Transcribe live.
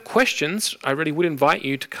questions, I really would invite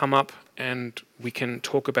you to come up and we can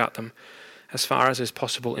talk about them as far as is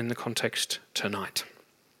possible in the context tonight.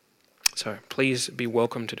 So please be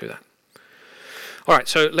welcome to do that. All right,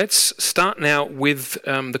 so let's start now with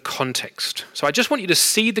the context. So I just want you to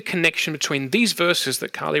see the connection between these verses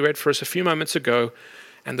that Carly read for us a few moments ago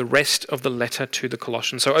and the rest of the letter to the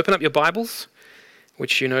Colossians. So open up your Bibles,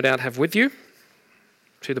 which you no doubt have with you,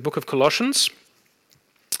 to the book of Colossians,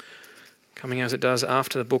 coming as it does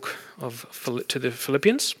after the book to the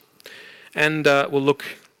Philippians. And we'll look,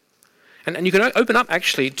 and you can open up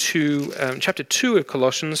actually to chapter 2 of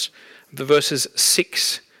Colossians, the verses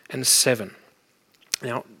 6 and 7.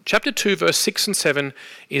 Now, chapter 2, verse 6 and 7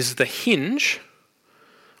 is the hinge,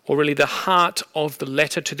 or really the heart of the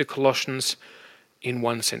letter to the Colossians in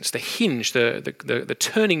one sense. The hinge, the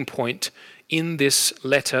turning point in this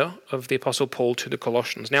letter of the Apostle Paul to the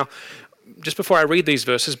Colossians. Now, just before I read these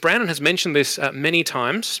verses, Brandon has mentioned this many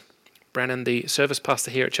times. Brandon, the service pastor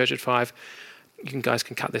here at Church at 5, you guys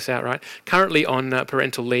can cut this out, right? Currently on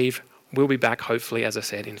parental leave. We'll be back, hopefully, as I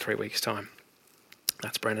said, in 3 weeks' time.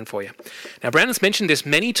 That's Brandon for you. Now, Brandon's mentioned this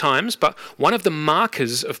many times, but one of the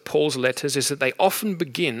markers of Paul's letters is that they often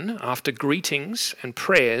begin, after greetings and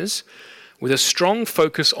prayers, with a strong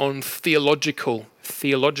focus on theological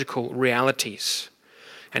realities.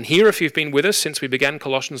 And here, if you've been with us since we began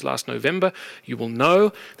Colossians last November, you will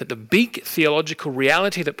know that the big theological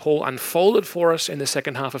reality that Paul unfolded for us in the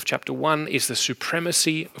second half of chapter 1 is the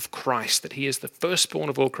supremacy of Christ, that he is the firstborn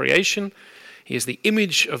of all creation. He is the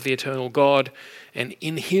image of the eternal God, and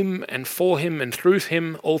in him and for him and through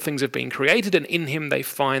him all things have been created, and in him they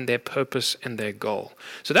find their purpose and their goal.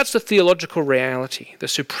 So that's the theological reality, the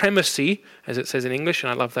supremacy, as it says in English,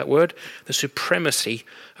 and I love that word, the supremacy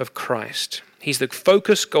of Christ. He's the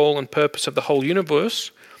focus, goal, and purpose of the whole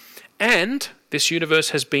universe, and this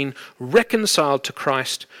universe has been reconciled to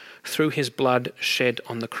Christ through his blood shed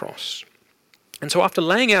on the cross. And so after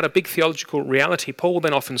laying out a big theological reality, Paul will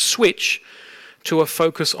then often switch to a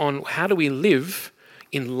focus on how do we live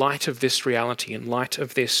in light of this reality, in light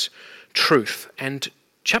of this truth. And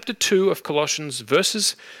chapter 2 of Colossians,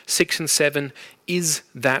 verses 6 and 7 is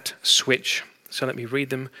that switch. So let me read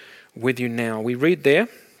them with you now. We read there,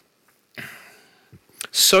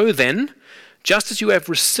 "So then, just as you have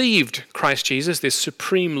received Christ Jesus, this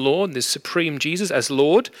supreme Lord, this supreme Jesus as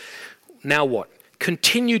Lord, now what?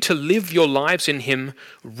 Continue to live your lives in him,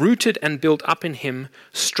 rooted and built up in him,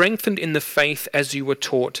 strengthened in the faith as you were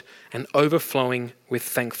taught, and overflowing with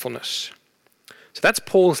thankfulness." So that's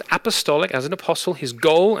Paul's apostolic, as an apostle, his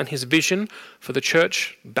goal and his vision for the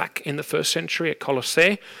church back in the first century at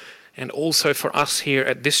Colossae, and also for us here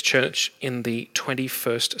at this church in the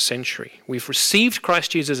 21st century. We've received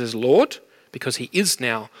Christ Jesus as Lord, because he is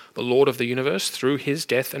now the Lord of the universe through his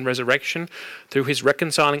death and resurrection, through his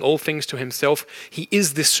reconciling all things to himself. He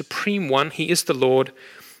is this supreme one. He is the Lord.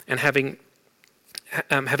 And having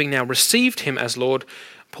now received him as Lord,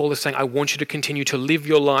 Paul is saying, I want you to continue to live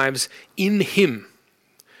your lives in him.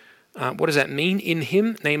 What does that mean, in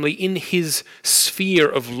him? Namely, in his sphere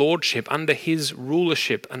of lordship, under his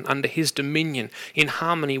rulership and under his dominion, in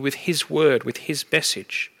harmony with his word, with his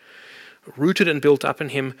message. Rooted and built up in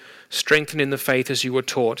him, strengthened in the faith as you were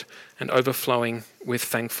taught, and overflowing with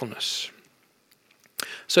thankfulness.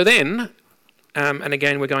 So then, and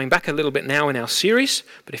again, we're going back a little bit now in our series,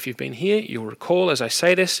 but if you've been here, you'll recall as I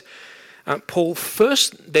say this, Paul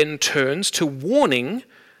first then turns to warning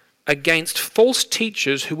against false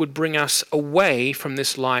teachers who would bring us away from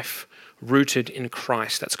this life rooted in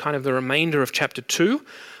Christ. That's kind of the remainder of chapter 2,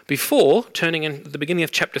 before turning in the beginning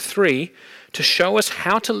of chapter 3 to show us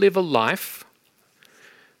how to live a life,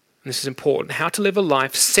 and this is important, how to live a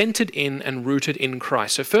life centered in and rooted in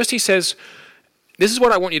Christ. So first he says, this is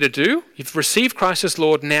what I want you to do. You've received Christ as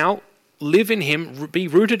Lord, now live in him, be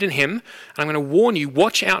rooted in him, and I'm going to warn you,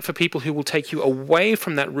 watch out for people who will take you away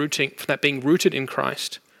from that rooting, from that being rooted in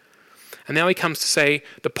Christ. And now he comes to say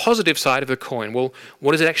the positive side of the coin. Well,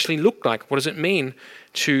 what does it actually look like? What does it mean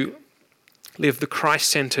to live the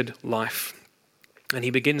Christ-centered life? And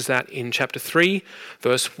he begins that in chapter 3,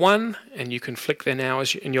 verse 1, and you can flick there now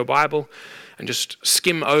as in your Bible and just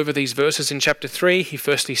skim over these verses in chapter 3. He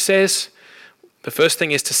firstly says, the first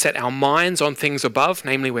thing is to set our minds on things above,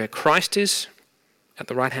 namely where Christ is, at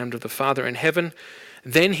the right hand of the Father in heaven.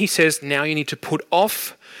 Then he says, now you need to put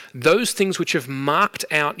off those things which have marked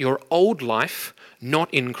out your old life,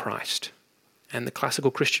 not in Christ. And the classical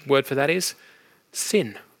Christian word for that is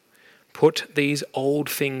sin. Put these old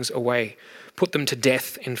things away. Put them to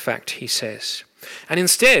death, in fact, he says. And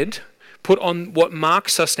instead, put on what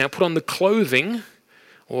marks us now, put on the clothing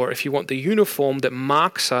or if you want, the uniform that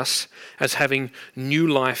marks us as having new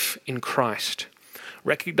life in Christ.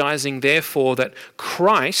 Recognizing, therefore, that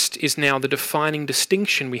Christ is now the defining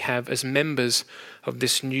distinction we have as members of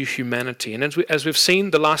this new humanity. And as we've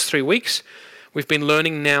seen the last 3 weeks, we've been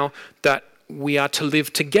learning now that we are to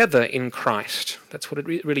live together in Christ. That's what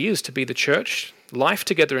it really is to be the church. Life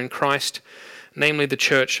together in Christ, namely the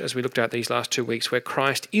church, as we looked at these last 2 weeks, where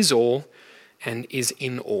Christ is all and is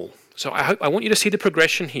in all. So I want you to see the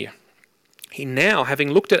progression here. He now, having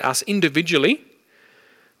looked at us individually,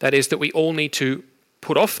 that is, that we all need to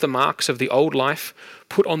put off the marks of the old life,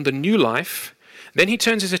 put on the new life, then he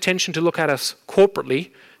turns his attention to look at us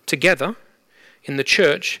corporately, together, in the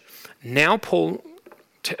church. Now Paul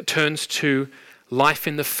turns to life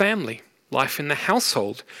in the family, life in the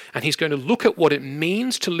household, and he's going to look at what it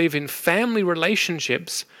means to live in family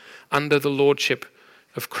relationships under the lordship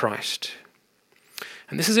of Christ.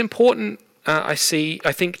 And this is important, I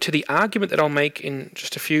think, to the argument that I'll make in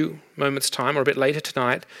just a few moments' time, or a bit later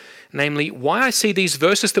tonight, namely, why I see these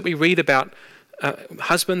verses that we read about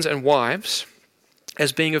husbands and wives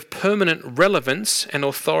as being of permanent relevance and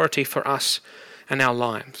authority for us and our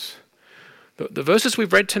lives. The verses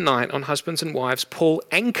we've read tonight on husbands and wives, Paul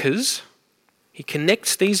anchors, he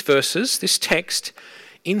connects these verses, this text,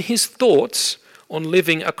 in his thoughts on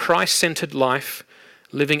living a Christ-centered life,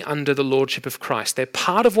 living under the lordship of Christ. They're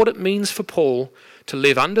part of what it means for Paul to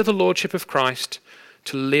live under the lordship of Christ,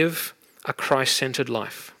 to live a Christ-centered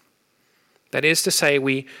life. That is to say,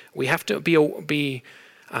 we have to be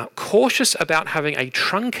cautious about having a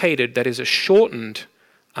truncated, that is a shortened,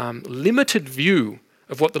 limited view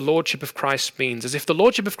of what the lordship of Christ means. As if the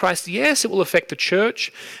lordship of Christ, yes, it will affect the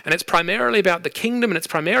church, and it's primarily about the kingdom, and it's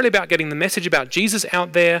primarily about getting the message about Jesus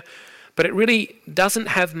out there, but it really doesn't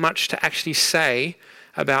have much to actually say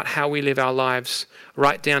about how we live our lives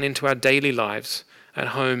right down into our daily lives at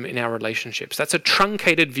home in our relationships. That's a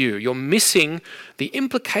truncated view. You're missing the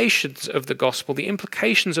implications of the gospel, the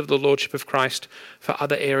implications of the lordship of Christ for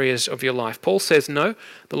other areas of your life. Paul says, no,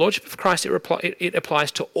 the lordship of Christ, it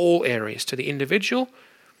applies to all areas, to the individual,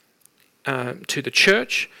 to the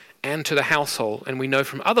church, and to the household. And we know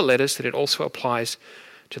from other letters that it also applies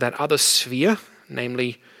to that other sphere,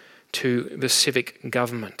 namely to the civic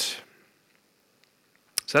government.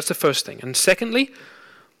 So that's the first thing. And secondly,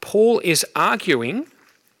 Paul is arguing,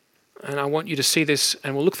 and I want you to see this,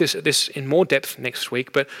 and we'll look at this in more depth next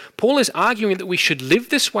week, but Paul is arguing that we should live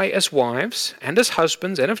this way as wives and as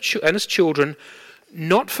husbands and as children,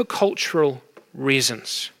 not for cultural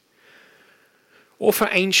reasons or for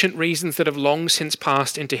ancient reasons that have long since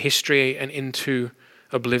passed into history and into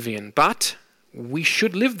oblivion, but we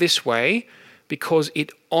should live this way because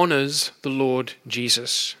it honors the Lord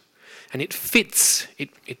Jesus. And it fits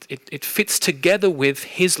together with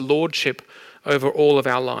his lordship over all of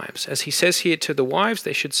our lives. As he says here to the wives,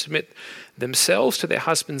 they should submit themselves to their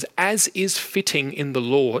husbands as is fitting in the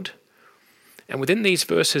Lord. And within these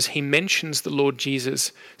verses, he mentions the Lord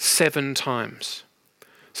Jesus 7 times.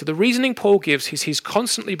 So the reasoning Paul gives is he's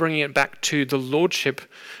constantly bringing it back to the lordship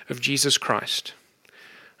of Jesus Christ,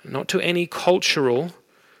 not to any cultural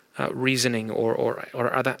reasoning or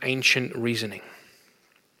other ancient reasoning.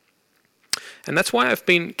 And that's why I've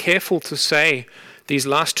been careful to say these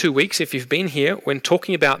last 2 weeks, if you've been here, when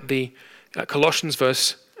talking about the Colossians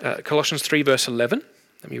 3 verse 11.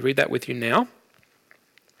 Let me read that with you now.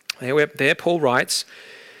 There Paul writes,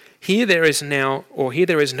 Here there is no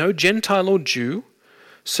Gentile or Jew,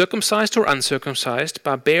 circumcised or uncircumcised,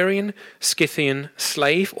 barbarian, Scythian,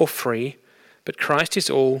 slave or free, but Christ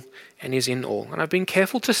is all and is in all. And I've been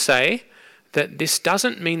careful to say that this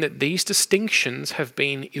doesn't mean that these distinctions have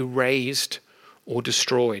been erased or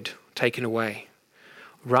destroyed, taken away.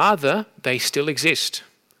 Rather, they still exist,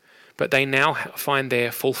 but they now find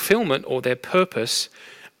their fulfillment or their purpose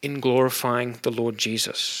in glorifying the Lord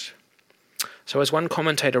Jesus. So as one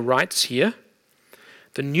commentator writes here,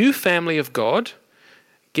 the new family of God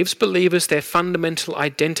gives believers their fundamental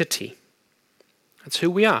identity. That's who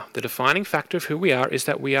we are. The defining factor of who we are is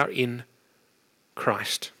that we are in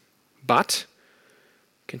Christ. But,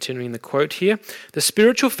 continuing the quote here, the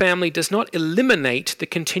spiritual family does not eliminate the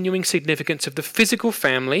continuing significance of the physical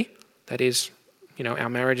family, that is, our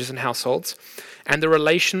marriages and households, and the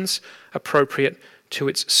relations appropriate to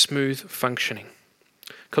its smooth functioning.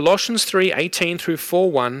 Colossians 3:18 through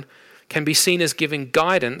 4:1 can be seen as giving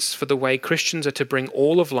guidance for the way Christians are to bring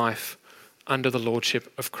all of life under the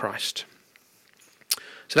lordship of Christ.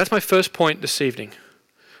 So that's my first point this evening.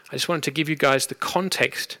 I just wanted to give you guys the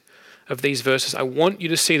context of these verses. I want you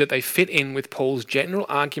to see that they fit in with Paul's general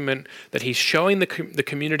argument that he's showing the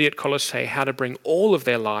community at Colossae how to bring all of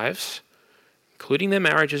their lives, including their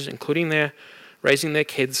marriages, including their raising their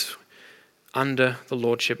kids under the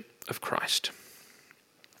lordship of Christ.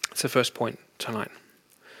 That's the first point tonight.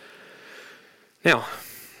 Now,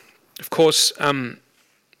 of course,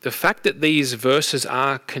 the fact that these verses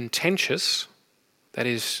are contentious, that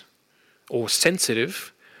is, or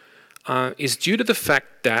sensitive, is due to the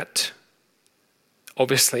fact that,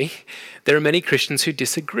 obviously, there are many Christians who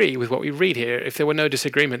disagree with what we read here. If there were no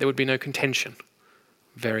disagreement, there would be no contention.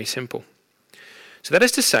 Very simple. So that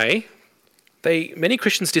is to say, many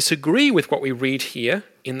Christians disagree with what we read here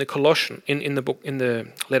in the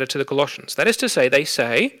letter to the Colossians. That is to say, they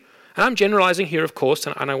say, and I'm generalizing here, of course,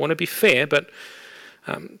 and I want to be fair, but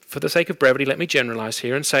for the sake of brevity, let me generalize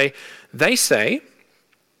here and say, they say,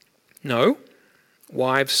 no,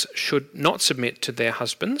 wives should not submit to their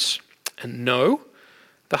husbands, and no,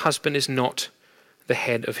 the husband is not the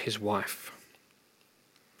head of his wife.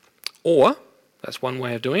 Or, that's one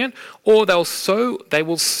way of doing it, or they will so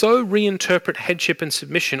reinterpret headship and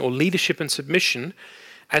submission, or leadership and submission,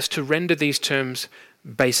 as to render these terms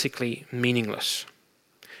basically meaningless.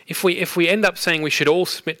 If we end up saying we should all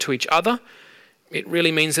submit to each other, it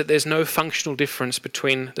really means that there's no functional difference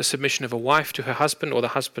between the submission of a wife to her husband or the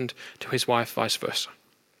husband to his wife, vice versa.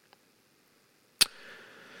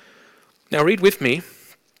 Now read with me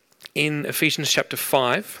in Ephesians chapter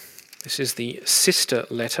 5. This is the sister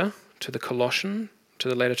letter to the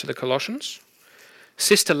letter to the Colossians.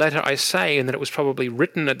 Sister letter, I say, in that it was probably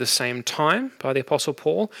written at the same time by the Apostle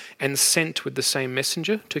Paul and sent with the same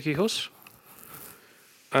messenger, Tychicus.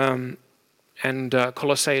 And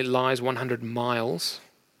Colossae lies 100 miles,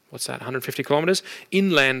 150 kilometers,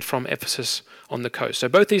 inland from Ephesus on the coast. So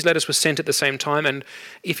both these letters were sent at the same time, and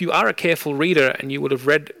if you are a careful reader and you would have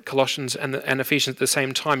read Colossians and Ephesians at the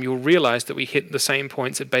same time, you'll realize that we hit the same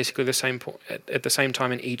points at basically the same at the same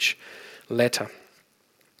time in each letter.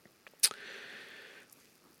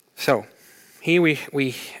 So here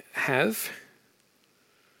we have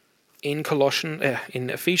in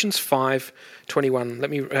Ephesians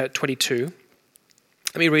 5:21, 22.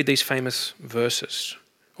 Let me read these famous verses,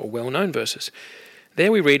 or well-known verses.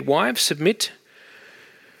 There we read, "Wives, submit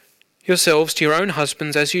yourselves to your own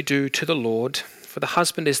husbands as you do to the Lord. For the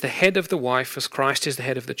husband is the head of the wife, as Christ is the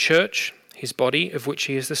head of the church, his body, of which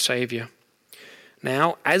he is the Saviour.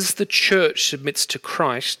 Now, as the church submits to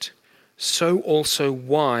Christ, so also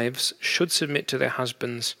wives should submit to their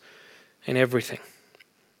husbands in everything.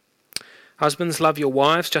 Husbands, love your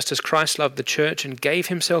wives just as Christ loved the church and gave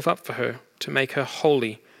himself up for her to make her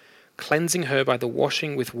holy, cleansing her by the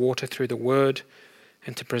washing with water through the word,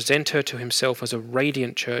 and to present her to himself as a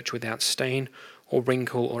radiant church without stain or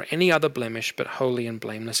wrinkle or any other blemish, but holy and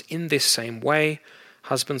blameless. In this same way,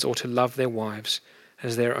 husbands ought to love their wives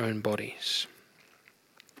as their own bodies."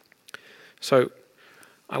 So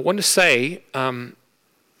I want to say,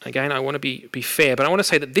 again, I want to be fair, but I want to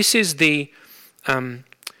say that this is the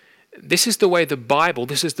way the Bible,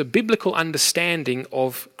 this is the biblical understanding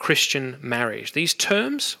of Christian marriage. These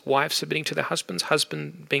terms, wives submitting to their husbands,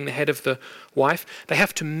 husband being the head of the wife, they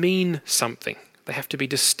have to mean something. They have to be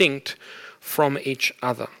distinct from each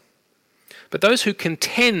other. But those who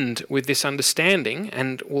contend with this understanding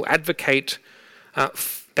and will advocate,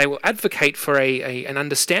 for an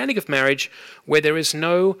understanding of marriage where there is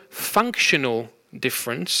no functional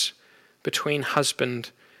difference between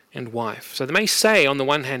husband and wife. So they may say, on the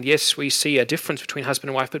one hand, yes, we see a difference between husband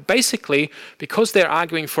and wife, but basically, because they're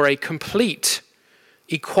arguing for a complete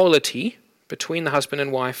equality between the husband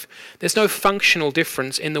and wife, there's no functional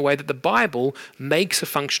difference in the way that the Bible makes a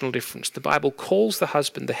functional difference. The Bible calls the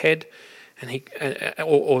husband the head, and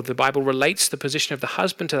or the Bible relates the position of the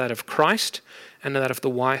husband to that of Christ and that of the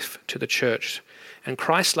wife to the church. And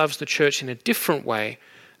Christ loves the church in a different way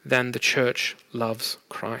than the church loves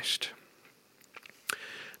Christ.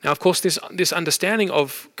 Now, of course, this understanding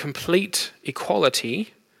of complete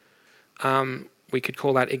equality, we could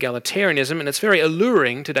call that egalitarianism, and it's very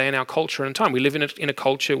alluring today in our culture and time. We live in a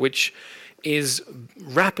culture which is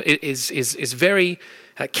very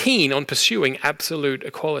keen on pursuing absolute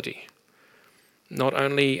equality. Not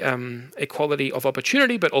only equality of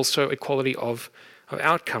opportunity, but also equality of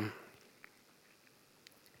outcome.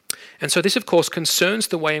 And so this, of course, concerns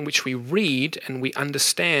the way in which we read and we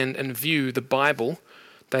understand and view the Bible,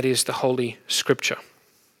 that is the Holy Scripture.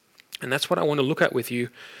 And that's what I want to look at with you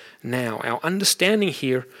now. Our understanding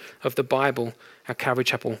here of the Bible, our Calvary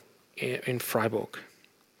Chapel in Freiburg.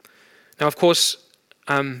 Now, of course,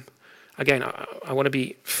 again, I want to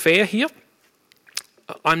be fair here.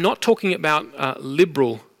 I'm not talking about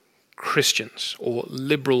liberal Christians or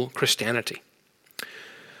liberal Christianity.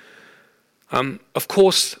 Of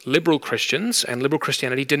course, liberal Christians and liberal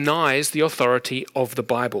Christianity denies the authority of the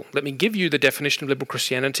Bible. Let me give you the definition of liberal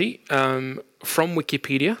Christianity from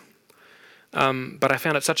Wikipedia. But I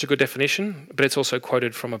found it such a good definition, but it's also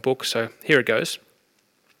quoted from a book, so here it goes.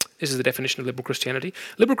 This is the definition of liberal Christianity.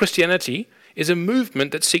 Liberal Christianity is a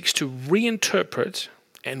movement that seeks to reinterpret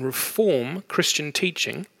and reform Christian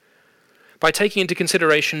teaching by taking into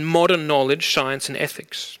consideration modern knowledge, science, and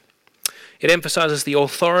ethics. It emphasizes the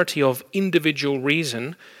authority of individual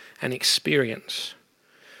reason and experience.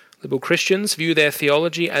 Liberal Christians view their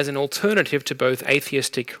theology as an alternative to both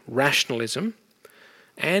atheistic rationalism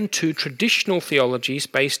and to traditional theologies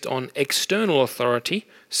based on external authority,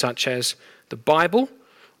 such as the Bible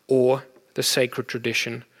or the sacred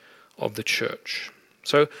tradition of the church.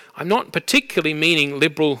 So I'm not particularly meaning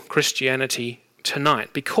liberal Christianity tonight,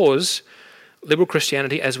 because liberal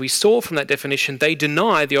Christianity, as we saw from that definition, they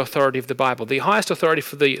deny the authority of the Bible. The highest authority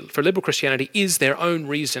for liberal Christianity is their own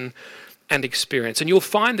reason and experience. And you'll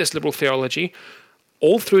find this liberal theology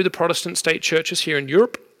all through the Protestant state churches here in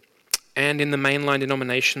Europe and in the mainline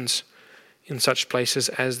denominations in such places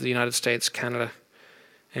as the United States, Canada,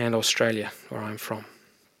 and Australia, where I'm from.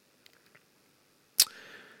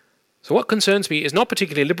 So what concerns me is not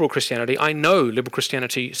particularly liberal Christianity. I know liberal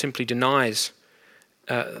Christianity simply denies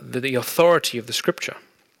the authority of the Scripture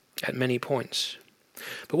at many points.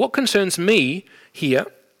 But what concerns me here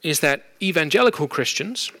is that evangelical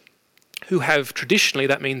Christians, who have traditionally,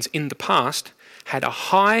 that means in the past, had a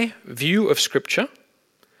high view of Scripture,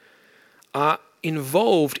 are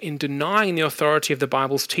involved in denying the authority of the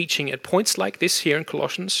Bible's teaching at points like this here in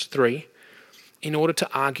Colossians 3 in order to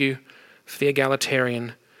argue for the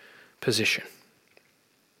egalitarian position.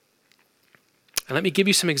 And let me give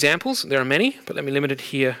you some examples. There are many, but let me limit it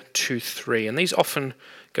here to 3. And these often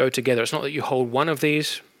go together. It's not that you hold one of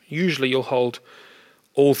these. Usually you'll hold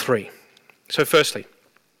all 3. So firstly,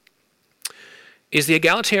 is the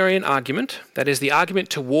egalitarian argument, that is the argument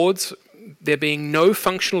towards there being no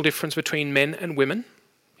functional difference between men and women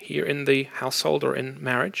here in the household or in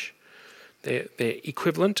marriage. They're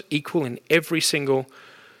equivalent, equal in every single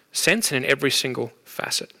sense and in every single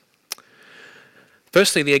facet.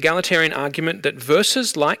 Firstly, the egalitarian argument that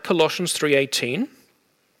verses like Colossians 3:18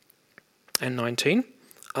 and 19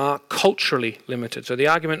 are culturally limited. So the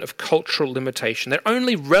argument of cultural limitation. They're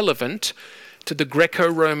only relevant to the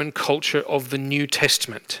Greco-Roman culture of the New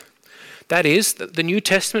Testament. That is, the New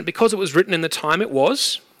Testament, because it was written in the time it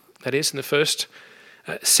was, that is, in the first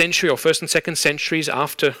century or first and second centuries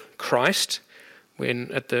after Christ, when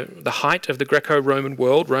at the height of the Greco-Roman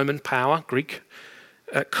world, Roman power, Greek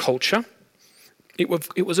culture, it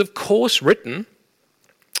was of course written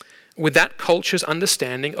with that culture's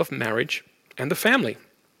understanding of marriage and the family.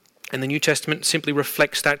 And the New Testament simply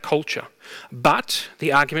reflects that culture. But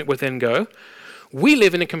the argument would then go, we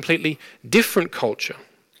live in a completely different culture,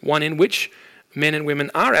 one in which men and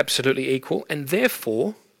women are absolutely equal, and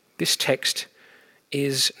therefore this text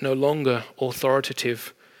is no longer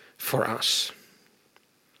authoritative for us.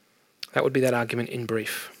 That would be that argument in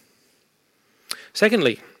brief.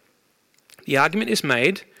 Secondly, the argument is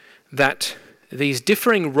made that these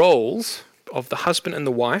differing roles of the husband and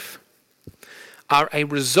the wife are a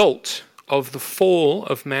result of the fall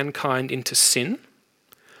of mankind into sin,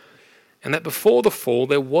 and that before the fall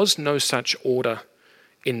there was no such order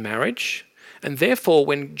in marriage, and therefore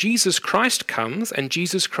when Jesus Christ comes and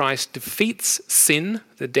Jesus Christ defeats sin,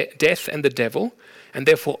 the death and the devil, and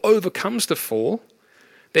therefore overcomes the fall,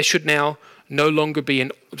 there should now no longer be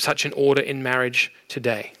such an order in marriage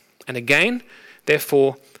today. And again,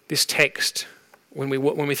 therefore, this text, when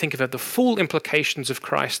we think about the full implications of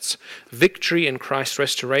Christ's victory and Christ's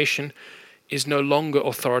restoration, is no longer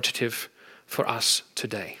authoritative for us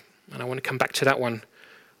today. And I want to come back to that one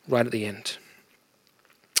right at the end.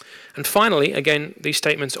 And finally, again, these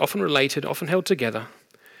statements often related, often held together,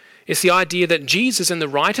 is the idea that Jesus and the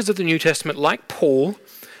writers of the New Testament, like Paul,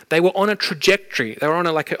 they were on a trajectory. They were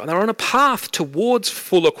on a path towards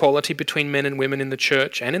full equality between men and women in the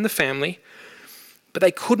church and in the family, but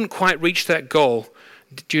they couldn't quite reach that goal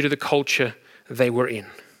due to the culture they were in.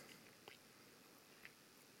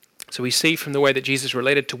 So we see from the way that Jesus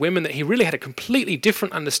related to women that he really had a completely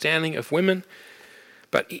different understanding of women,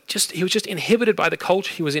 but he was just inhibited by the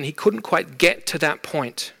culture he was in. He couldn't quite get to that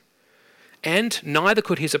point. And neither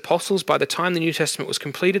could his apostles by the time the New Testament was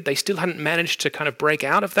completed. They still hadn't managed to kind of break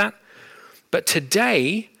out of that. But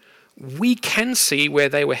today, we can see where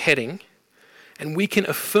they were heading, and we can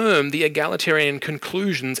affirm the egalitarian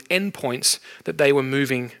conclusions, endpoints that they were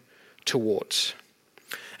moving towards.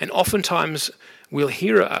 And oftentimes, we'll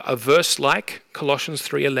hear a verse like Colossians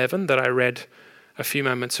 3:11 that I read a few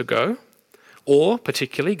moments ago, or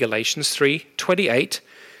particularly Galatians 3:28,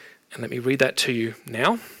 and let me read that to you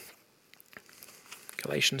now.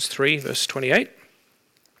 Galatians 3 verse 28.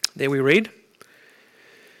 There we read.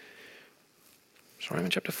 Sorry, I'm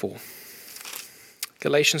in chapter 4.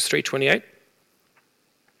 Galatians 3:28.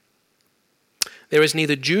 There is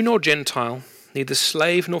neither Jew nor Gentile, neither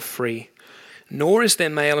slave nor free, nor is there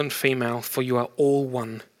male and female, for you are all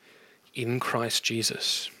one in Christ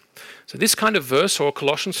Jesus. So this kind of verse, or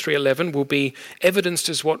Colossians 3:11, will be evidenced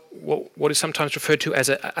as what is sometimes referred to as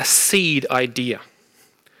a seed idea.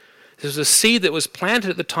 This was a seed that was planted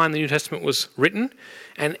at the time the New Testament was written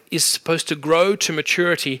and is supposed to grow to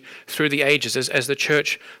maturity through the ages as the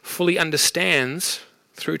church fully understands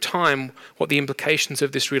through time what the implications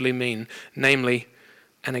of this really mean, namely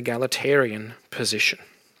an egalitarian position.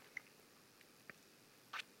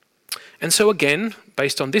 And so again,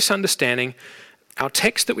 based on this understanding, our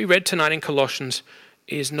text that we read tonight in Colossians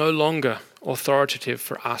is no longer authoritative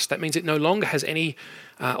for us. That means it no longer has any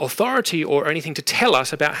authority or anything to tell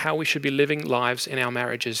us about how we should be living lives in our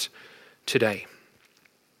marriages today.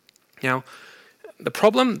 Now, the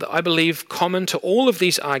problem that I believe common to all of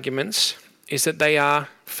these arguments is that they are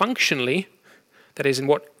functionally, that is in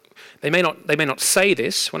what, they may not say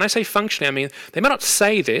this. When I say functionally, I mean they may not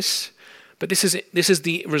say this, but this is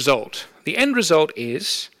the result. The end result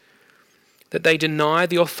is that they deny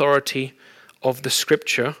the authority of the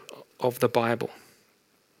scripture of the Bible.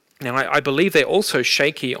 Now, I believe they're also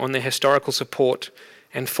shaky on their historical support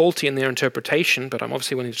and faulty in their interpretation, but I'm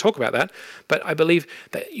obviously willing to talk about that. But I believe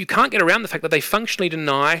that you can't get around the fact that they functionally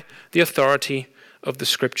deny the authority of the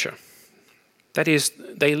scripture. That is,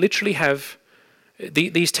 they literally have,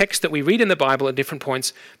 these texts that we read in the Bible at different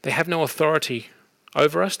points, they have no authority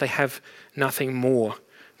over us. They have nothing more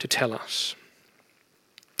to tell us.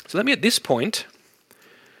 So let me at this point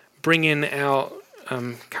bring in our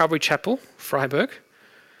Calvary Chapel, Freiburg,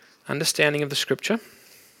 understanding of the scripture.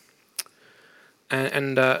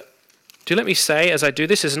 And do let me say, as I do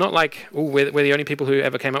this, it's not like, we're the only people who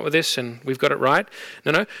ever came up with this and we've got it right.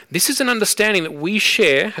 No. This is an understanding that we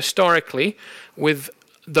share historically with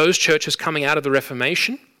those churches coming out of the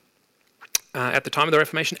Reformation, at the time of the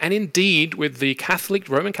Reformation, and indeed with the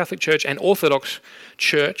Roman Catholic Church and Orthodox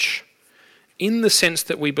Church, in the sense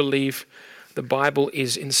that we believe the Bible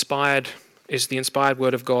is the inspired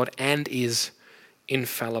word of God and is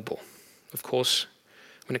infallible. Of course,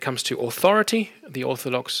 when it comes to authority, the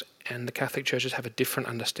Orthodox and the Catholic churches have a different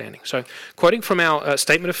understanding. So, quoting from our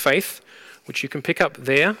statement of faith, which you can pick up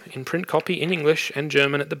there in print copy in English and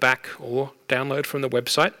German at the back, or download from the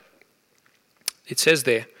website, it says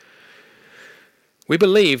there, we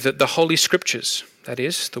believe that the Holy Scriptures, that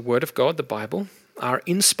is, the Word of God, the Bible, are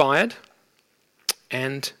inspired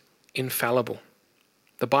and infallible.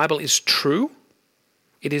 The Bible is true,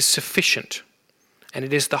 it is sufficient, and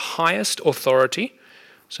it is the highest authority.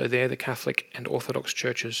 So there the Catholic and Orthodox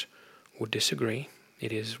churches would disagree.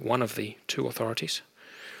 It is one of the two authorities,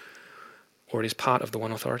 or it is part of the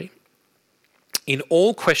one authority. In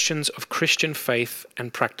all questions of Christian faith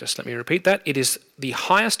and practice. Let me repeat that. It is the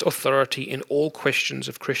highest authority in all questions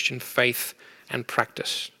of Christian faith and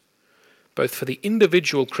practice, both for the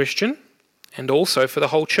individual Christian and also for the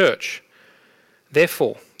whole church.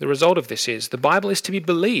 Therefore, the result of this is the Bible is to be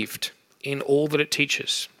believed in all that it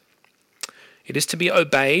teaches. It is to be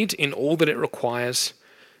obeyed in all that it requires.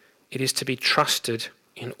 It is to be trusted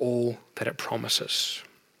in all that it promises.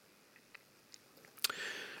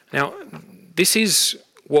 Now, this is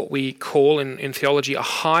what we call in theology a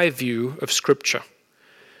high view of Scripture.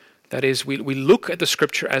 That is, we look at the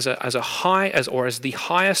Scripture as the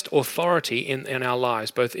highest authority in our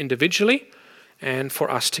lives, both individually and for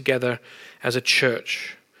us together as a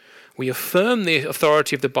church. We affirm the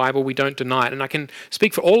authority of the Bible, we don't deny it. And I can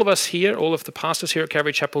speak for all of us here, all of the pastors here at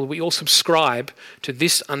Calvary Chapel, we all subscribe to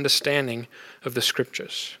this understanding of the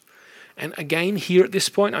Scriptures. And again, here at this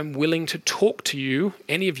point, I'm willing to talk to you,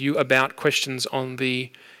 any of you, about questions on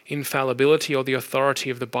the infallibility or the authority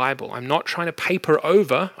of the Bible. I'm not trying to paper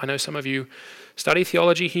over. I know some of you study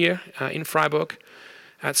theology here in Freiburg,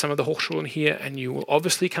 at some of the Hochschulen here, and you will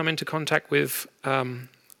obviously come into contact with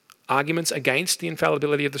arguments against the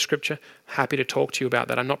infallibility of the Scripture. Happy to talk to you about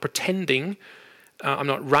that. I'm not pretending, I'm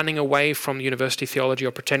not running away from university theology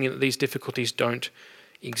or pretending that these difficulties don't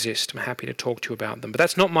exist. I'm happy to talk to you about them. But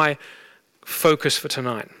that's not my focus for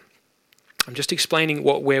tonight. I'm just explaining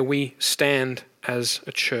where we stand as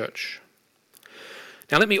a church.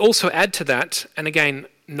 Now let me also add to that, and again,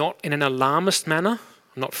 not in an alarmist manner.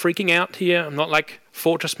 I'm not freaking out here. I'm not like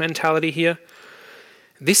fortress mentality here.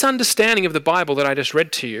 This understanding of the Bible that I just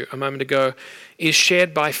read to you a moment ago is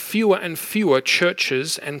shared by fewer and fewer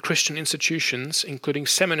churches and Christian institutions, including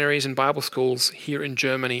seminaries and Bible schools here in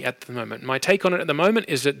Germany at the moment. My take on it at the moment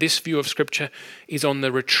is that this view of Scripture is on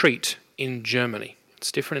the retreat in Germany.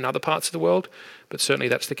 It's different in other parts of the world, but certainly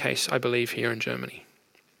that's the case, I believe, here in Germany.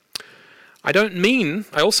 I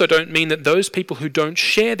also don't mean that those people who don't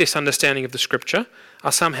share this understanding of the Scripture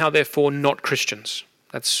are somehow therefore not Christians.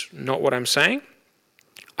 That's not what I'm saying.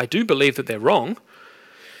 I do believe that they're wrong,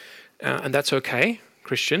 and that's okay.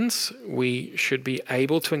 Christians, we should be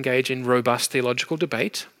able to engage in robust theological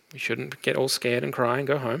debate. We shouldn't get all scared and cry and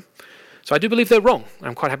go home. So I do believe they're wrong.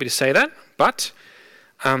 I'm quite happy to say that, but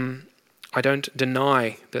I don't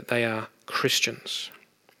deny that they are Christians.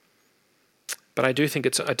 But I do think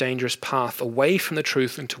it's a dangerous path away from the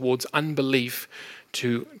truth and towards unbelief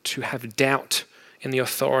to have doubt in the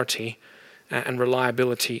authority and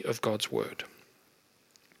reliability of God's word.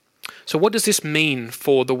 So what does this mean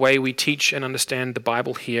for the way we teach and understand the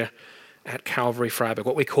Bible here at Calvary Freiburg,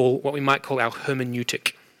 what we might call our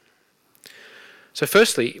hermeneutic? So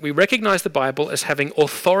firstly, we recognize the Bible as having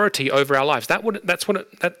authority over our lives. That's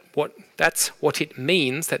what it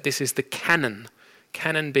means that this is the canon.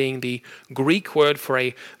 Canon being the Greek word for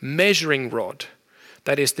a measuring rod.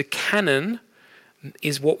 That is, the canon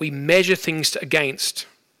is what we measure things against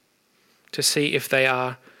to see if they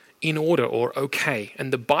are in order or okay.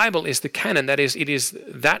 And the Bible is the canon. That is, it is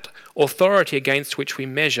that authority against which we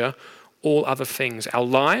measure all other things. Our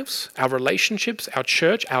lives, our relationships, our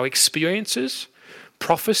church, our experiences,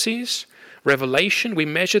 prophecies, revelation. We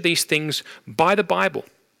measure these things by the Bible.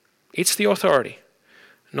 It's the authority,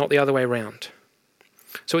 not the other way around.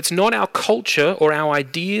 So it's not our culture or our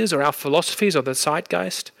ideas or our philosophies or the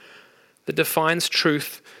zeitgeist that defines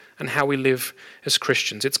truth and how we live as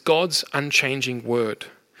Christians. It's God's unchanging word.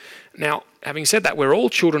 Now, having said that, we're all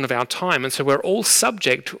children of our time, and so we're all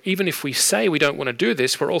subject, even if we say we don't want to do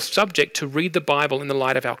this, we're all subject to read the Bible in the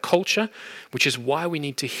light of our culture, which is why we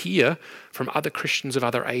need to hear from other Christians of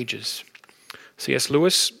other ages. C.S.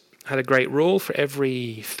 Lewis had a great rule. For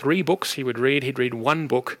every 3 books he would read, he'd read 1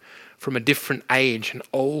 book from a different age, an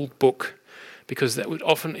old book, because that would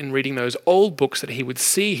often, in reading those old books, that he would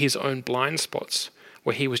see his own blind spots,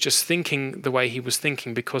 where he was just thinking the way he was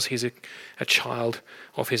thinking because he's a child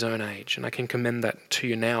of his own age. And I can commend that to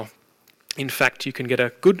you now. In fact, you can get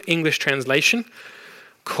a good English translation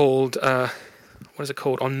called,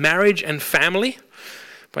 On Marriage and Family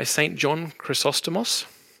by St. John Chrysostomos,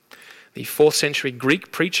 the 4th century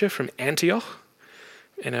Greek preacher from Antioch,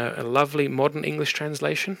 in a lovely modern English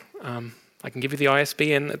translation. I can give you the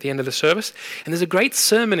ISBN at the end of the service. And there's a great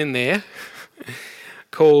sermon in there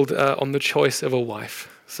called On the Choice of a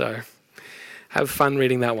Wife. So have fun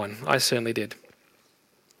reading that one. I certainly did.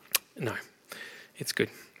 No, it's good.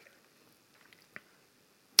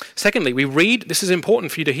 Secondly, this is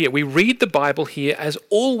important for you to hear, we read the Bible here as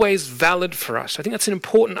always valid for us. I think that's an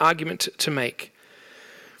important argument to make.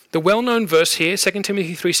 The well-known verse here, 2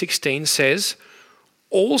 Timothy 3:16, says,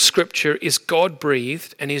 all Scripture is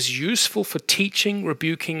God-breathed and is useful for teaching,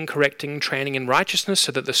 rebuking, correcting, training in righteousness,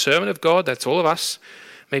 so that the servant of God, that's all of us,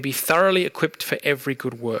 may be thoroughly equipped for every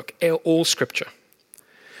good work. All Scripture.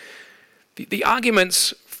 The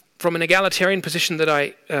arguments from an egalitarian position that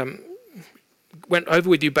I went over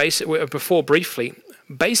with you before briefly,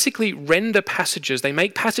 basically render passages, they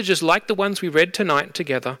make passages like the ones we read tonight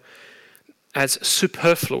together as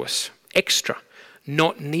superfluous, extra,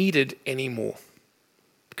 not needed anymore.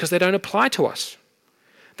 Because they don't apply to us.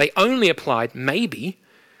 They only applied, maybe,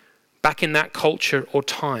 back in that culture or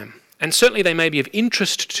time. And certainly they may be of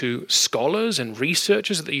interest to scholars and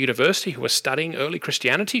researchers at the university who are studying early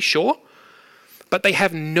Christianity, sure. But they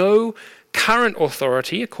have no current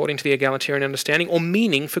authority, according to the egalitarian understanding, or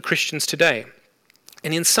meaning for Christians today.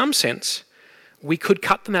 And in some sense, we could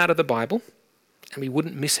cut them out of the Bible and we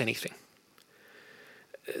wouldn't miss anything.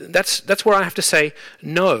 That's where I have to say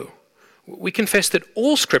no. We confess that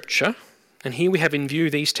all Scripture, and here we have in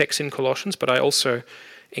view these texts in Colossians, but I also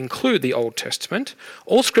include the Old Testament,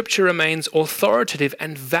 all Scripture remains authoritative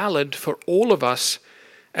and valid for all of us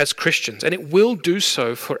as Christians, and it will do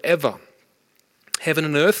so forever. Heaven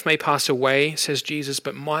and earth may pass away, says Jesus,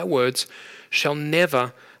 but my words shall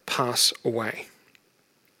never pass away.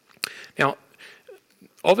 Now,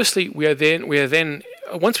 obviously, we are then,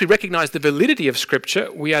 once we recognize the validity of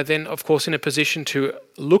Scripture, we are then, of course, in a position to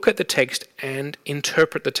look at the text and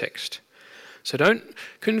interpret the text. So don't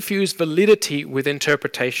confuse validity with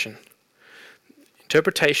interpretation.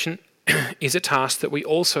 Interpretation is a task that we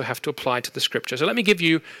also have to apply to the Scripture. So let me give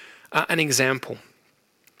you an example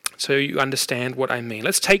so you understand what I mean.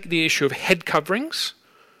 Let's take the issue of head coverings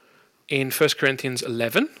in 1 Corinthians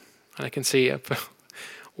 11. I can see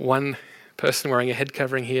one person wearing a head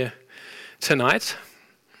covering here tonight.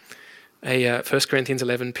 A 1 Corinthians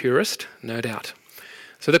 11 purist, no doubt.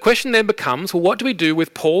 So the question then becomes, well, what do we do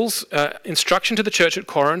with Paul's instruction to the church at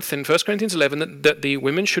Corinth in 1 Corinthians 11 that the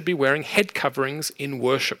women should be wearing head coverings in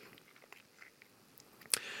worship?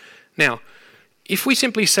 Now, if we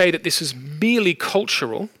simply say that this is merely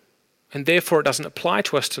cultural, and therefore it doesn't apply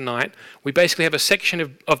to us tonight, we basically have a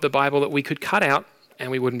section of the Bible that we could cut out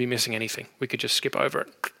and we wouldn't be missing anything. We could just skip over it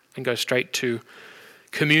and go straight to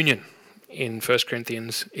communion in 1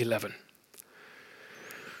 Corinthians 11.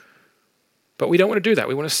 But we don't want to do that.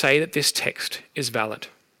 We want to say that this text is valid.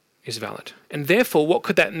 And therefore, what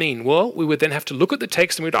could that mean? Well, we would then have to look at the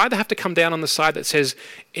text and we'd either have to come down on the side that says,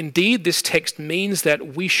 indeed, this text means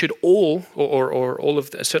that we should all, or all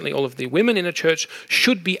of the, certainly all of the women in a church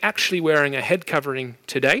should be actually wearing a head covering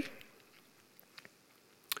today.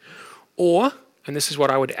 Or, and this is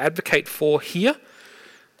what I would advocate for here,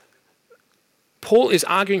 Paul is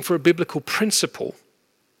arguing for a biblical principle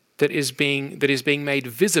that is being made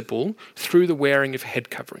visible through the wearing of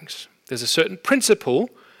head coverings. There's a certain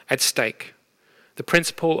principle at stake, the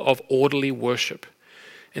principle of orderly worship.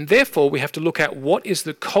 And therefore, we have to look at what is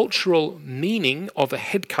the cultural meaning of a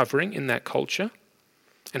head covering in that culture,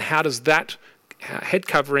 and how does that head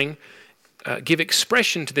covering give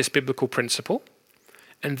expression to this biblical principle.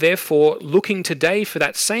 And therefore, looking today for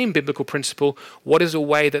that same biblical principle, what is a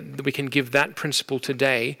way that we can give that principle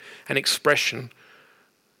today an expression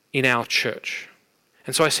in our church?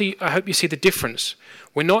 And so I hope you see the difference.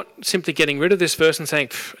 We're not simply getting rid of this verse and saying,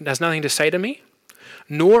 it has nothing to say to me,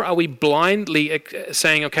 nor are we blindly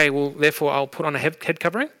saying, okay, well, therefore I'll put on a head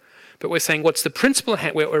covering. But we're saying what's the principle?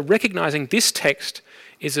 We're recognizing this text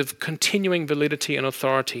is of continuing validity and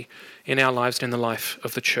authority in our lives and in the life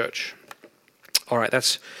of the church. All right,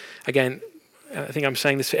 that's, again, I think I'm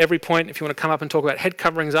saying this for every point. If you want to come up and talk about head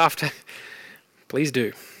coverings after, please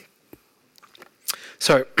do.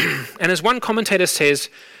 So, and as one commentator says,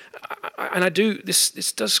 and I do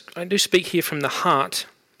speak here from the heart,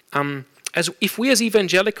 as if we as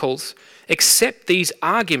evangelicals accept these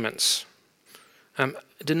arguments,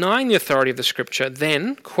 denying the authority of the Scripture,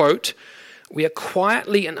 then, quote, we are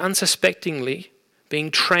quietly and unsuspectingly being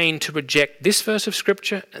trained to reject this verse of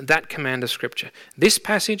Scripture and that command of Scripture, this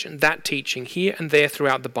passage and that teaching here and there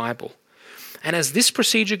throughout the Bible. And as this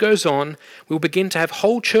procedure goes on, we'll begin to have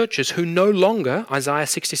whole churches who no longer, Isaiah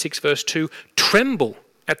 66 verse 2, tremble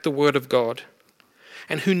at the word of God,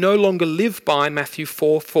 and who no longer live by Matthew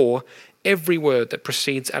 4:4, every word that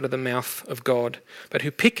proceeds out of the mouth of God, but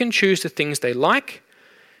who pick and choose the things they like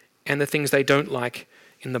and the things they don't like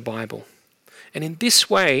in the Bible. And in this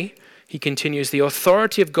way, he continues, the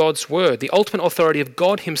authority of God's word, the ultimate authority of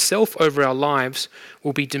God himself over our lives,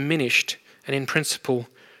 will be diminished and in principle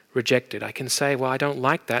rejected. I can say, well, I don't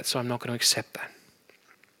like that, so I'm not going to accept that.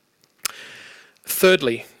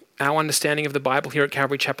 Thirdly, our understanding of the Bible here at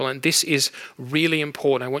Calvary Chapel, and this is really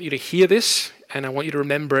important. I want you to hear this, and I want you to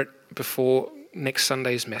remember it before next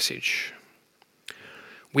Sunday's message.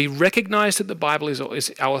 We recognize that the Bible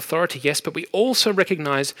is our authority, yes, but we also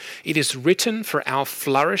recognize it is written for our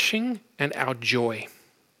flourishing and our joy.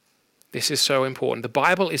 This is so important. The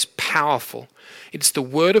Bible is powerful. It's the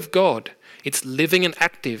Word of God. It's living and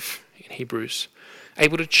active in Hebrews,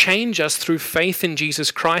 able to change us through faith in Jesus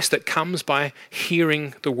Christ that comes by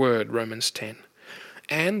hearing the Word, Romans 10.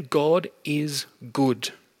 And God is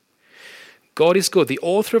good. God is good. The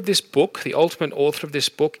author of this book, the ultimate author of this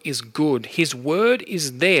book, is good. His word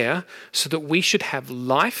is there so that we should have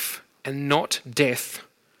life and not death.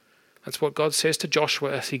 That's what God says to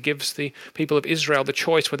Joshua as he gives the people of Israel the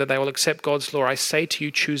choice whether they will accept God's law. I say to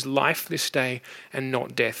you, choose life this day and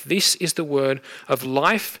not death. This is the word of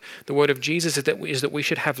life. The word of Jesus is that we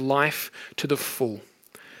should have life to the full.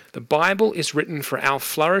 The Bible is written for our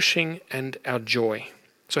flourishing and our joy.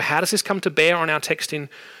 So how does this come to bear on our text in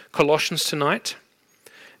Colossians tonight?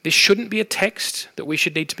 This shouldn't be a text that we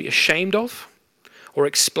should need to be ashamed of, or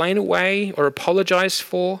explain away, or apologize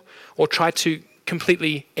for, or try to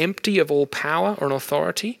completely empty of all power or an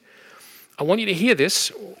authority. I want you to hear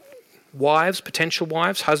this, wives, potential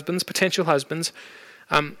wives, husbands, potential husbands.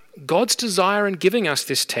 God's desire in giving us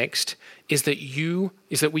this text is that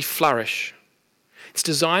we flourish. It's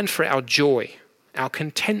designed for our joy, our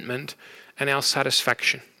contentment, and our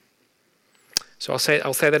satisfaction. So I'll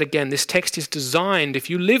say that again. This text is designed, if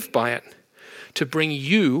you live by it, to bring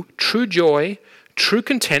you true joy, true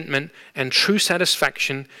contentment, and true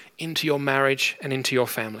satisfaction into your marriage and into your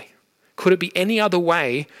family. Could it be any other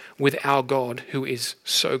way with our God who is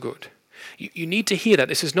so good? You need to hear that.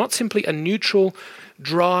 This is not simply a neutral,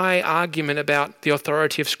 dry argument about the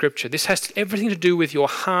authority of Scripture. This has everything to do with your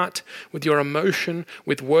heart, with your emotion,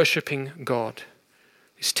 with worshipping God.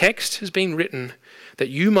 This text has been written that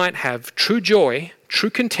you might have true joy, true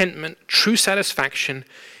contentment, true satisfaction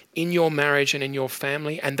in your marriage and in your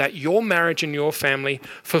family, and that your marriage and your family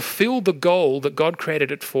fulfill the goal that God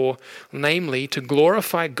created it for, namely to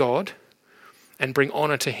glorify God and bring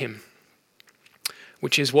honor to Him,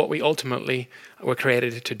 which is what we ultimately were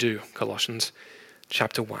created to do, Colossians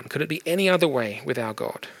chapter 1. Could it be any other way with our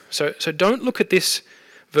God? So don't look at this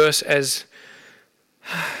verse as,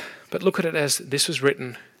 but look at it as this was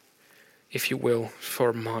written, if you will,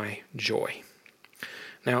 for my joy.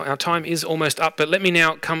 Now, our time is almost up, but let me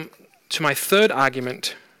now come to my third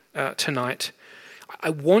argument tonight.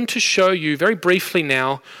 I want to show you very briefly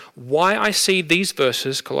now why I see these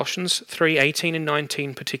verses, Colossians 3:18 and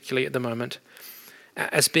 19 particularly at the moment,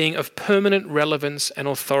 as being of permanent relevance and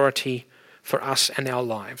authority for us and our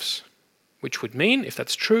lives. Which would mean, if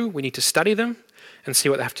that's true, we need to study them and see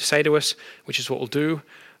what they have to say to us, which is what we'll do,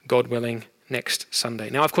 God willing, next Sunday.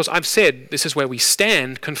 Now, of course, I've said this is where we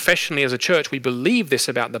stand confessionally as a church. We believe this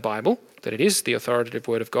about the Bible, that it is the authoritative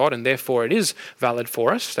word of God, and therefore it is valid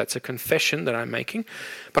for us. That's a confession that I'm making.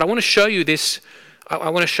 But I want to show you this. I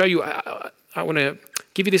want to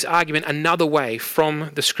give you this argument another way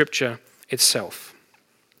from the Scripture itself.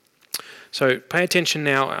 So pay attention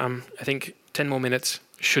now. I think 10 more minutes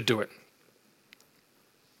should do it.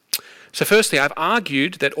 So firstly, I've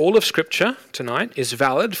argued that all of Scripture tonight is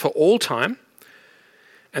valid for all time,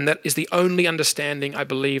 and that is the only understanding, I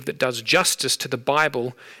believe, that does justice to the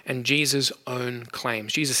Bible and Jesus' own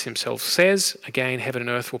claims. Jesus himself says, again, heaven and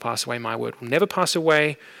earth will pass away, my word will never pass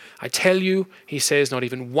away. I tell you, he says, not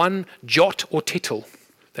even one jot or tittle.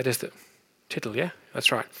 That is the tittle, yeah?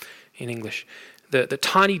 That's right, in English. The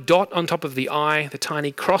tiny dot on top of the I, the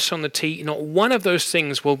tiny cross on the T, not one of those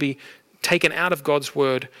things will be taken out of God's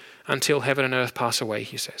word until heaven and earth pass away,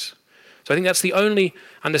 he says. So I think that's the only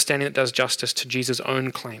understanding that does justice to Jesus'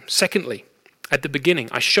 own claim. Secondly, at the beginning,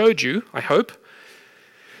 I showed you, I hope,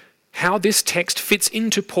 how this text fits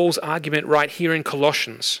into Paul's argument right here in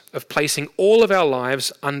Colossians of placing all of our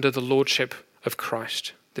lives under the lordship of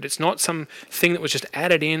Christ. That it's not something that was just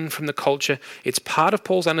added in from the culture. It's part of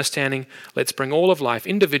Paul's understanding. Let's bring all of life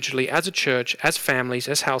individually, as a church, as families,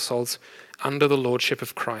 as households, under the lordship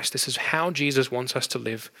of Christ. This is how Jesus wants us to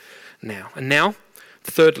live now. And now,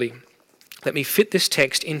 thirdly, let me fit this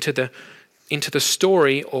text into the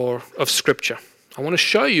story of Scripture. I want to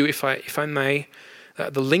show you, if I may,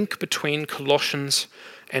 the link between Colossians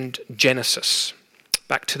and Genesis,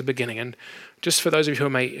 back to the beginning. And just for those of you who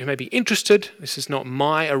may be interested, this is not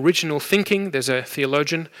my original thinking. There's a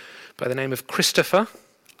theologian by the name of Christopher,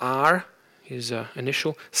 R, his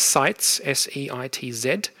initial, Seitz,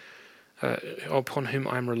 S-E-I-T-Z, upon whom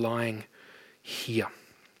I'm relying here.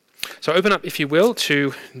 So open up, if you will,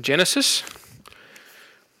 to Genesis.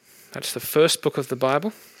 That's the first book of the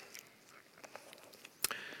Bible.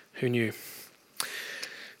 Who knew?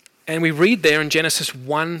 And we read there in Genesis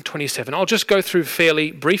 1:27. I'll just go through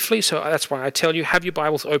fairly briefly, so that's why I tell you, have your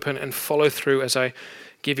Bibles open and follow through as I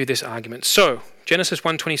give you this argument. So, Genesis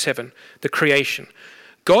 1:27, the creation.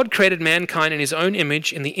 God created mankind in his own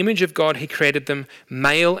image. In the image of God, he created them,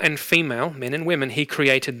 male and female, men and women, he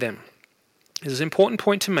created them. This is an important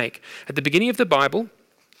point to make. At the beginning of the Bible,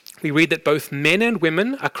 we read that both men and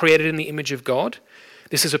women are created in the image of God.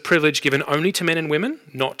 This is a privilege given only to men and women,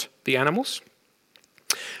 not the animals.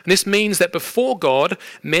 And this means that before God,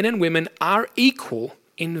 men and women are equal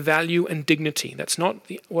in value and dignity. That's not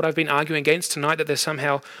what I've been arguing against tonight, that there's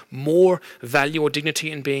somehow more value or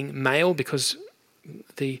dignity in being male because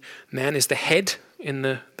the man is the head in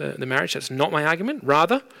the marriage. That's not my argument.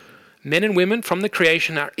 Rather, men and women from the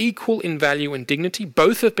creation are equal in value and dignity.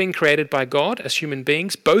 Both have been created by God as human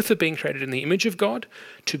beings. Both have been created in the image of God,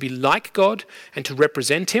 to be like God and to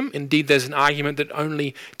represent him. Indeed, there's an argument that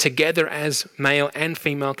only together as male and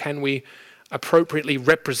female can we appropriately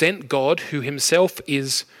represent God, who himself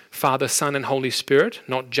is Father, Son, and Holy Spirit,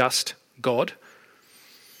 not just God.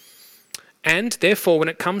 And therefore, when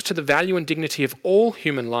it comes to the value and dignity of all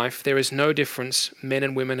human life, there is no difference. Men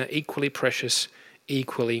and women are equally precious,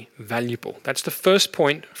 equally valuable. That's the first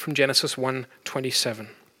point from Genesis 1:27.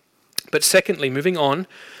 But secondly, moving on,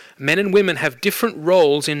 men and women have different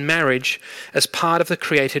roles in marriage as part of the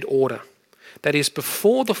created order. That is,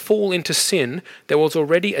 before the fall into sin, there was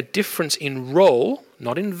already a difference in role,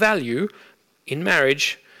 not in value, in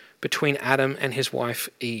marriage between Adam and his wife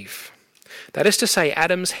Eve. That is to say,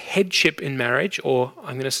 Adam's headship in marriage, or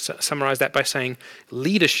I'm going to summarize that by saying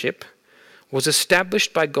leadership, was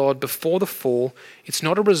established by God before the fall. It's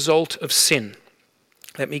not a result of sin.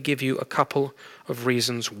 Let me give you a couple of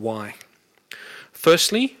reasons why.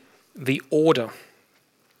 Firstly, the order.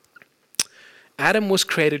 Adam was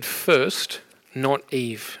created first, not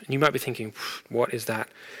Eve. And you might be thinking, what is that?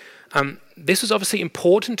 This was obviously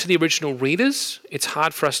important to the original readers. It's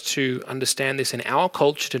hard for us to understand this in our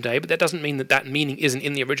culture today, but that doesn't mean that that meaning isn't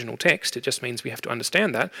in the original text. It just means we have to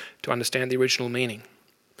understand that to understand the original meaning.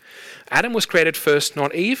 Adam was created first,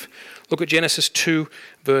 not Eve. Look at Genesis 2,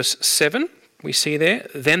 verse 7. We see there,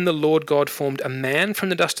 then the Lord God formed a man from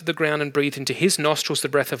the dust of the ground and breathed into his nostrils the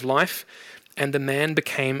breath of life, and the man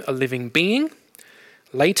became a living being.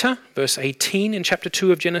 Later, verse 18 in chapter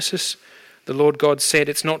 2 of Genesis, the Lord God said,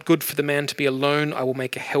 it's not good for the man to be alone. I will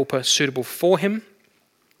make a helper suitable for him.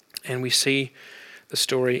 And we see the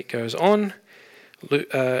story goes on.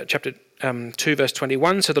 Chapter 2 verse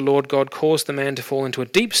 21, so the Lord God caused the man to fall into a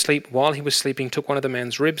deep sleep. While he was sleeping, took one of the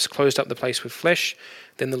man's ribs, closed up the place with flesh.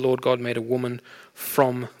 Then the Lord God made a woman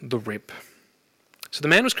from the rib. So the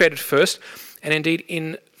man was created first, and indeed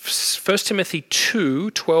in 1 Timothy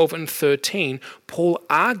 2, 12 and 13, Paul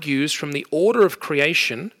argues from the order of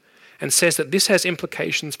creation and says that this has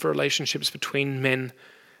implications for relationships between men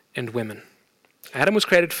and women. Adam was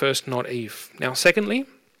created first, not Eve. Now, secondly,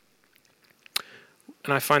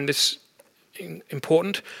 and I find this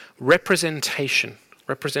important, representation.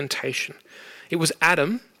 It was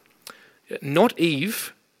Adam, not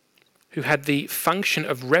Eve, who had the function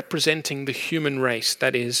of representing the human race,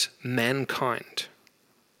 that is, mankind.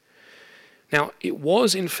 Now, it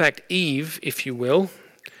was in fact Eve, if you will,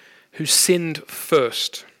 who sinned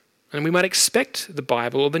first. And we might expect the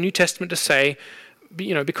Bible or the New Testament to say,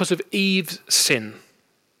 because of Eve's sin.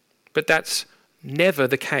 But that's never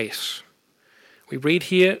the case. We read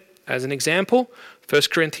here, as an example, 1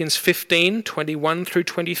 Corinthians 15, 21 through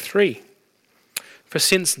 23. For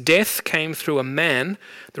since death came through a man,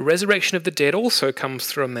 the resurrection of the dead also comes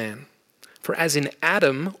through a man. For as in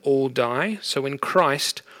Adam all die, so in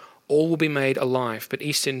Christ all will be made alive. But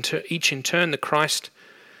each in turn, the Christ,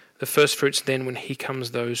 the first fruits, then when he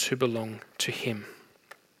comes, those who belong to him.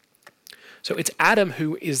 So it's Adam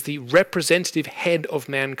who is the representative head of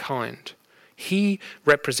mankind. He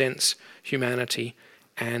represents humanity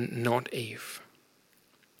and not Eve.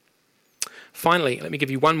 Finally, let me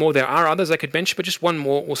give you one more. There are others I could mention, but just one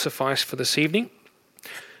more will suffice for this evening.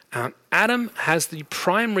 Adam has the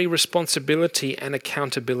primary responsibility and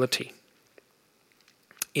accountability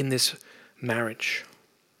in this marriage,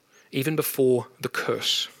 even before the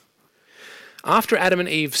curse. After Adam and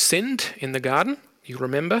Eve sinned in the garden, you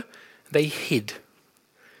remember, they hid.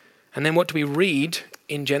 And then what do we read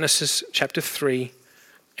in Genesis chapter 3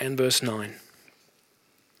 and verse 9?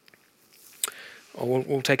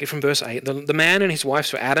 We'll take it from verse 8. The man and his wife,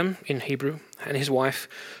 so Adam in Hebrew, and his wife,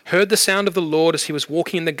 heard the sound of the Lord as he was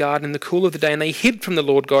walking in the garden in the cool of the day, and they hid from the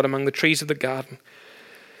Lord God among the trees of the garden.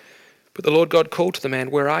 But the Lord God called to the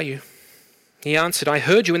man, "Where are you?" He answered, "I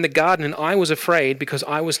heard you in the garden, and I was afraid because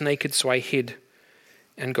I was naked, so I hid."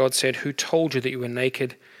 And God said, "Who told you that you were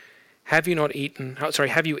naked? Have you eaten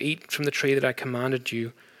from the tree that I commanded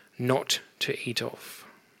you not to eat of?"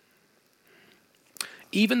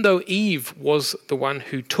 Even though Eve was the one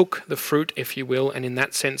who took the fruit, if you will, and in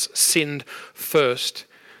that sense sinned first,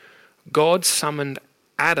 God summoned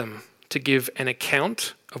Adam to give an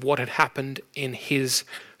account of what had happened in his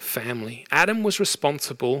family. Adam was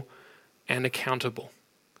responsible and accountable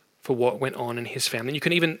for what went on in his family. And you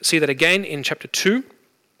can even see that again in chapter 2,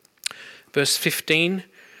 verse 15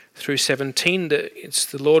 through 17. It's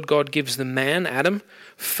the Lord God gives the man, Adam,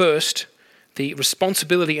 first the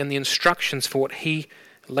responsibility and the instructions for what he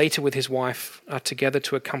later with his wife are together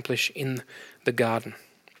to accomplish in the garden,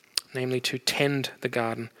 namely to tend the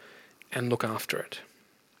garden and look after it.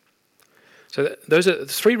 So those are the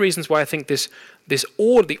three reasons why I think the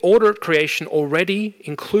order of creation already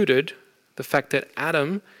included the fact that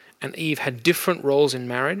Adam and Eve had different roles in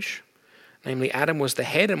marriage. Namely, Adam was the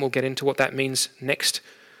head, and we'll get into what that means next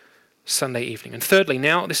Sunday evening. And thirdly,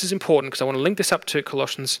 now, this is important because I want to link this up to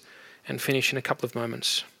Colossians and finish in a couple of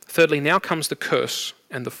moments. Thirdly, now comes the curse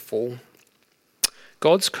and the fall.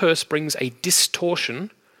 God's curse brings a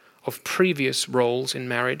distortion of previous roles in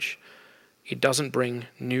marriage. It doesn't bring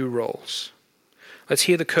new roles. Let's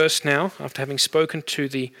hear the curse now, after having spoken to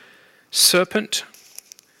the serpent.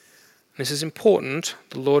 This is important.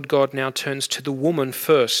 The Lord God now turns to the woman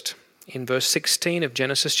first. In verse 16 of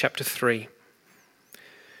Genesis chapter 3.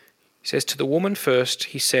 He says, to the woman first,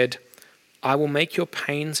 he said, "I will make your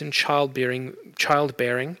pains in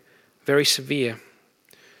childbearing very severe.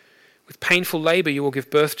 With painful labor you will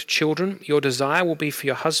give birth to children. Your desire will be for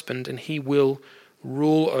your husband, and he will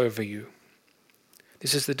rule over you.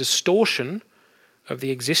 This is the distortion of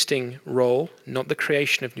the existing role, not the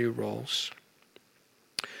creation of new roles.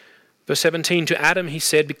 Verse 17, to Adam he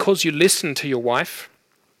said, because you listened to your wife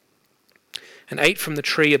and ate from the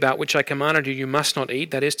tree about which I commanded you, you must not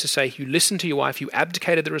eat. That is to say, you listened to your wife, you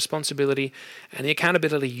abdicated the responsibility and the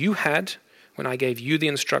accountability you had when I gave you the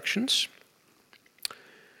instructions.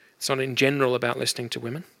 It's not in general about listening to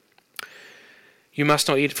women. You must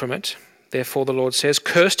not eat from it. Therefore the Lord says,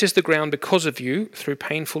 cursed is the ground because of you. Through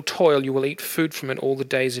painful toil you will eat food from it all the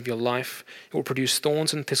days of your life. It will produce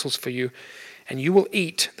thorns and thistles for you, and you will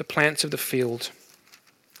eat the plants of the field.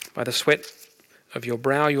 By the sweat of your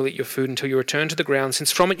brow you will eat your food until you return to the ground,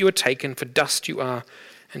 since from it you are taken, for dust you are,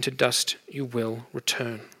 and to dust you will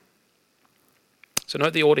return. So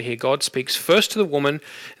note the order here. God speaks first to the woman,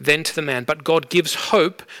 then to the man. But God gives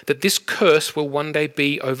hope that this curse will one day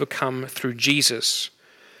be overcome through Jesus.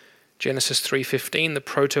 Genesis 3:15, the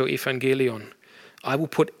proto-evangelion. I will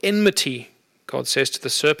put enmity, God says, to the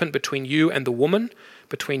serpent between you and the woman,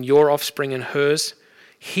 between your offspring and hers.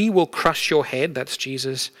 He will crush your head, that's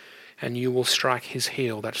Jesus, and you will strike his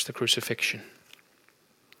heel, that's the crucifixion.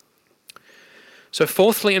 So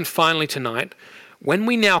fourthly and finally tonight, when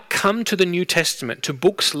we now come to the New Testament, to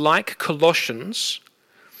books like Colossians,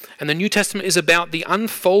 and the New Testament is about the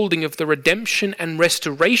unfolding of the redemption and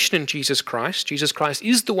restoration in Jesus Christ. Jesus Christ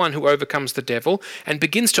is the one who overcomes the devil and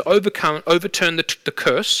begins to overturn the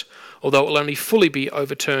curse, although it will only fully be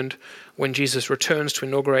overturned when Jesus returns to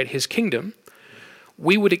inaugurate his kingdom.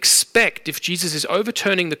 We would expect, if Jesus is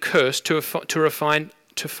overturning the curse, to find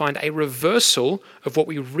a reversal of what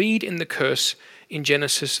we read in the curse in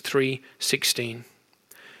Genesis 3:16.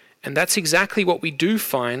 And that's exactly what we do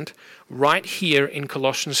find right here in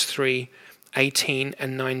Colossians 3:18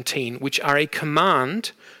 and 19, which are a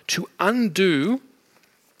command to undo.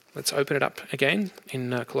 Let's open it up again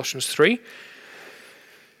in Colossians 3.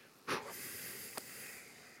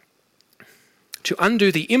 To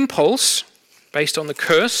undo the impulse based on the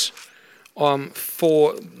curse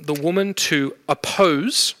for the woman to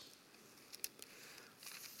oppose,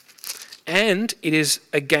 and it is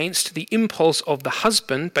against the impulse of the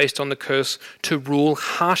husband, based on the curse, to rule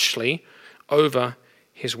harshly over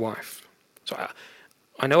his wife. So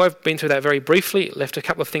I know I've been through that very briefly, left a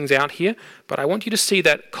couple of things out here, but I want you to see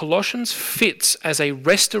that Colossians fits as a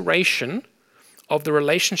restoration of the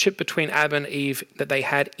relationship between Adam and Eve that they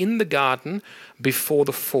had in the garden before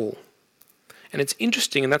the fall. And it's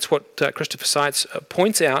interesting, and that's what Christopher Seitz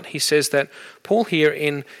points out. He says that Paul here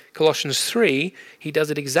in Colossians 3, he does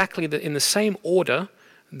it exactly in the same order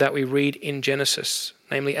that we read in Genesis.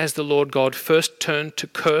 Namely, as the Lord God first turned to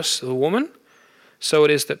curse the woman, so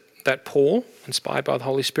it is that Paul, inspired by the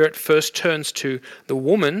Holy Spirit, first turns to the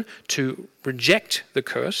woman to reject the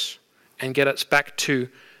curse and get us back to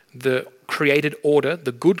the created order,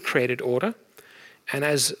 the good created order. And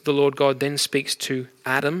as the Lord God then speaks to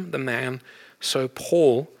Adam, the man, so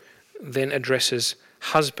Paul then addresses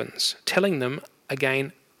husbands, telling them,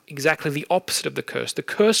 again, exactly the opposite of the curse. The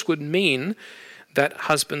curse would mean that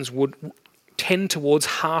husbands would tend towards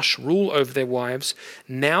harsh rule over their wives.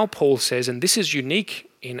 Now Paul says, and this is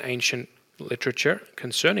unique in ancient literature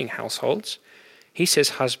concerning households, he says,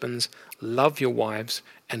 husbands, love your wives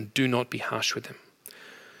and do not be harsh with them.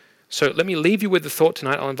 So let me leave you with the thought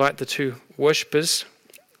tonight. I'll invite the two worship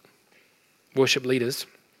leaders.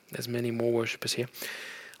 There's many more worshippers here.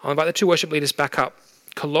 I'll invite the two worship leaders back up.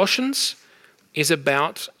 Colossians is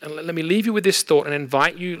about, and let me leave you with this thought and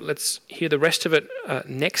invite you, let's hear the rest of it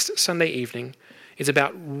next Sunday evening, is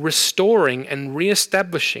about restoring and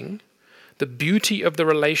reestablishing the beauty of the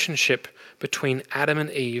relationship between Adam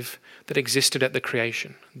and Eve that existed at the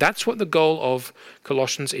creation. That's what the goal of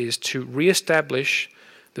Colossians is, to reestablish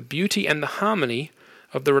the beauty and the harmony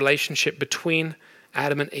of the relationship between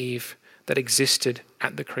Adam and Eve that existed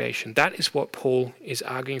at the creation. That is what Paul is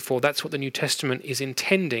arguing for. That's what the New Testament is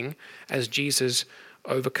intending as Jesus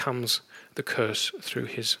overcomes the curse through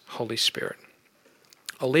his Holy Spirit.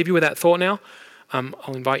 I'll leave you with that thought now.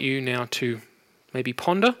 I'll invite you now to maybe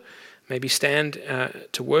ponder, maybe stand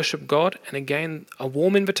to worship God. And again, a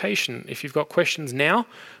warm invitation. If you've got questions now,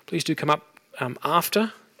 please do come up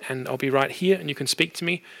after, and I'll be right here and you can speak to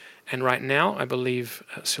me. And right now, I believe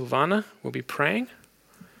Silvana will be praying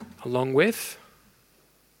along with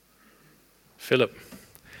Philip.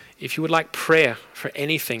 If you would like prayer for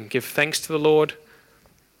anything, give thanks to the Lord.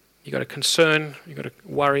 You got a concern, you got a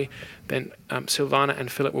worry, then Silvana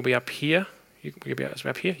and Philip will be up here. You'll be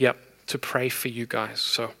up here? Yep, to pray for you guys.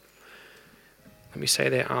 So let me say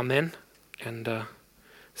there, amen, and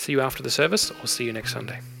See you after the service, or see you next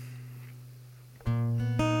Sunday.